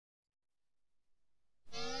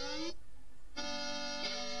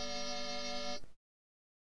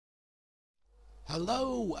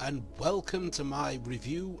Hello and welcome to my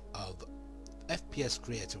review of FPS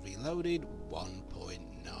Creator Reloaded 1.9,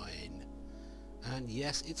 and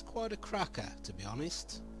yes, it's quite a cracker, to be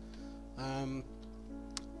honest.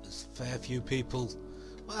 There's a fair few people,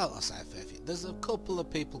 well, I say a fair few, there's a couple of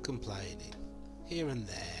people complaining here and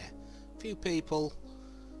there. A few people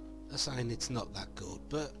are saying it's not that good,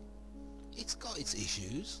 but it's got its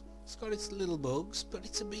issues, it's got its little bugs, but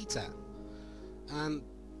it's a beta, and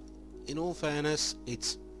in all fairness,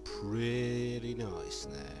 it's pretty nice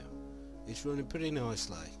now. It's running pretty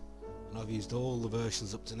nicely, and I've used all the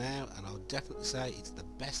versions up to now, and I'll definitely say it's the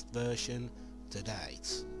best version to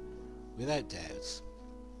date, without doubt.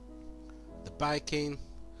 The baking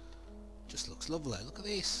just looks lovely. Look at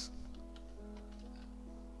this.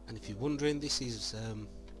 And if you're wondering, this is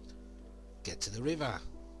Get to the River.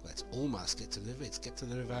 Let's almost Get to the River. It's Get to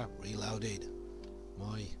the River Reloaded.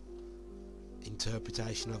 My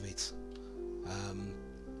interpretation of it. I'm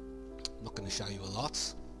not going to show you a lot,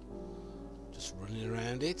 just running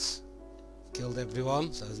around it. Killed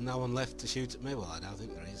everyone, so there's no one left to shoot at me. Well, I don't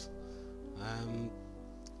think there is.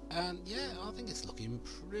 And yeah, I think it's looking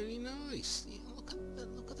pretty nice. You know, look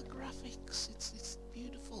at the graphics. It's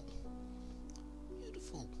beautiful,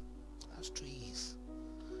 beautiful. Those trees.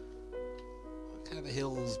 Okay, the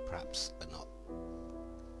hills perhaps are not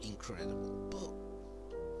incredible,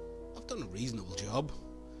 but I've done a reasonable job.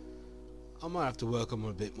 I might have to work on them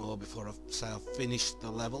a bit more before I say I've finished the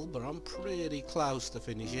level, but I'm pretty close to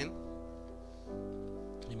finishing,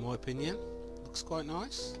 in my opinion. Looks quite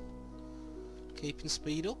nice. Keeping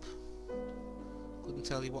speed up. Couldn't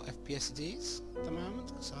tell you what FPS it is at the moment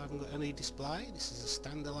because I haven't got any display. This is a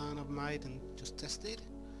standalone I've made and just tested.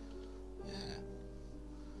 Yeah.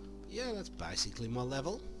 But yeah, that's basically my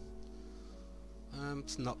level.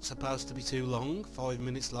 It's not supposed to be too long, 5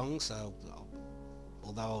 minutes long, so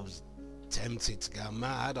although I was tempted to go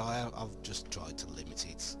mad, I've just tried to limit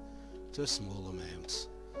it to a small amount.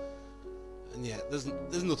 And yeah, there's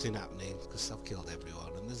nothing happening because I've killed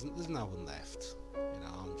everyone and there's no one left. You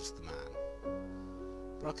know, I'm just the man.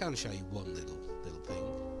 But I can show you one little thing.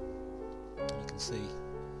 You can see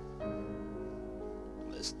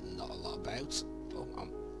there's not a lot about. Oh,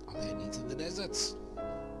 I'm heading to the deserts.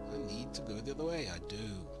 I need to go the other way. I do,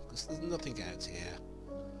 because there's nothing out here.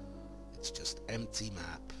 It's just empty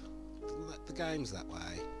map. The game's that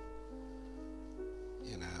way,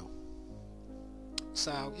 you know.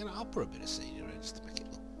 So, you know, I'll put a bit of scenery just to make it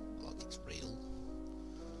look like it's real.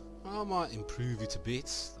 I might improve it a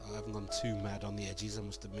bit. I haven't gone too mad on the edges, I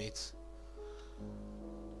must admit.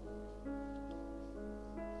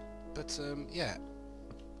 But yeah,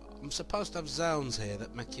 I'm supposed to have zones here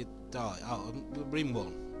that make you die. Oh, we're in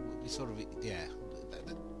one. We sort of, yeah,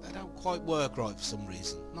 they don't quite work right for some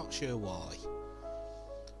reason. Not sure why.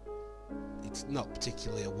 It's not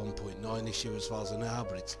particularly a 1.9 issue as far as I know,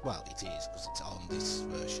 but it's, well, it is because it's on this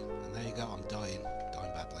version. And there you go, I'm dying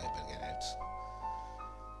badly. I better get out.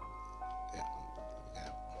 Yeah,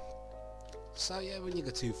 there we go. So yeah, when you go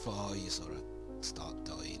too far, you sort of start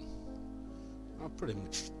dying. I've pretty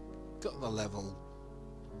much got the level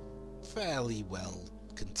fairly well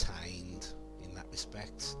contained in that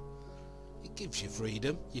respect. It gives you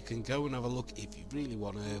freedom. You can go and have a look if you really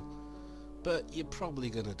want to, but you're probably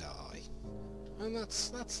gonna die. And that's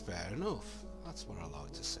fair enough. That's what I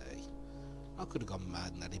like to see. I could have gone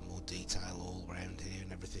mad and added more detail all around here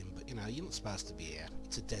and everything, but you know, you're not supposed to be here.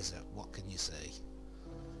 It's a desert, what can you see?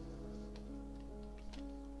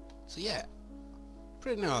 So yeah,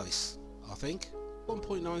 pretty nice, I think.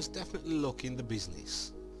 1.9 is definitely looking the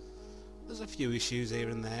business. There's a few issues here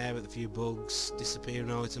and there with a few bugs,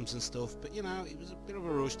 disappearing items and stuff, but you know, it was a bit of a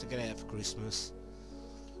rush to get out for Christmas.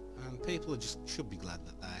 And people should be glad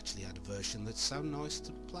that they actually had a version that's so nice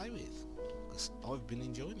to play with, because I've been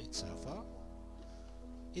enjoying it so far.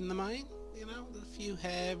 In the main, you know, there's a few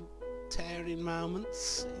hair tearing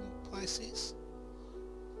moments in places,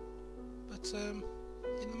 but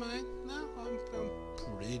in the main, no, I'm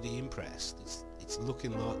pretty impressed. It's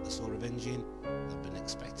looking like the sort of engine I've been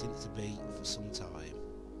expecting it to be for some time,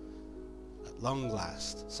 at long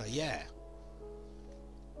last. So yeah.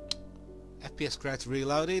 FPS Creator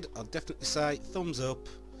Reloaded, I'll definitely say thumbs up.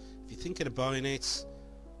 If you're thinking of buying it,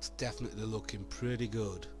 it's definitely looking pretty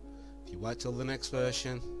good. If you wait till the next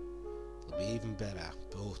version, it'll be even better,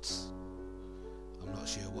 but I'm not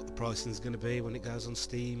sure what the pricing is going to be when it goes on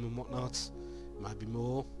Steam and whatnot. Maybe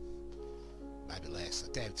more, maybe less,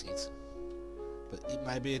 I doubt it. But it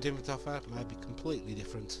may be a different offer, it may be completely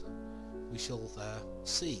different. We shall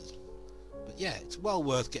see. But yeah, it's well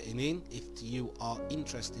worth getting in if you are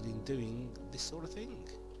interested in doing this sort of thing.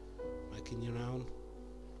 Making your own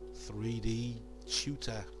 3D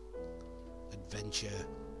shooter, adventure,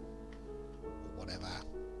 or whatever.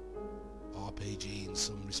 RPG in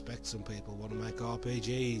some respects. Some people want to make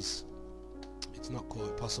RPGs. It's not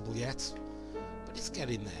quite possible yet, but it's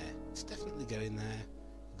getting there. It's definitely getting there.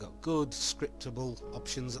 We've got good scriptable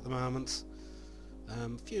options at the moment. A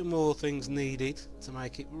few more things needed to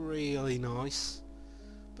make it really nice,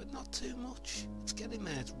 but not too much. It's getting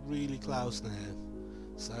there. It's really close now.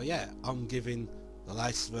 So yeah, I'm giving the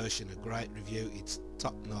latest version a great review. It's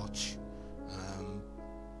top notch.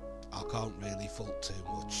 I can't really fault too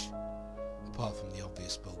much, apart from the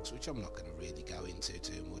obvious bugs, which I'm not going to really go into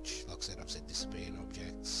too much. Like I said, I've said disappearing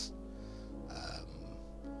objects.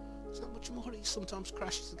 There's not much more. It sometimes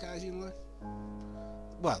crashes occasionally.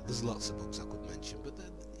 Well, there's lots of bugs I could mention, but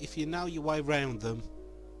if you know your way around them,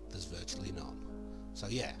 there's virtually none. So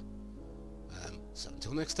yeah. So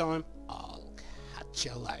until next time, I'll catch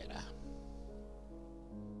you later.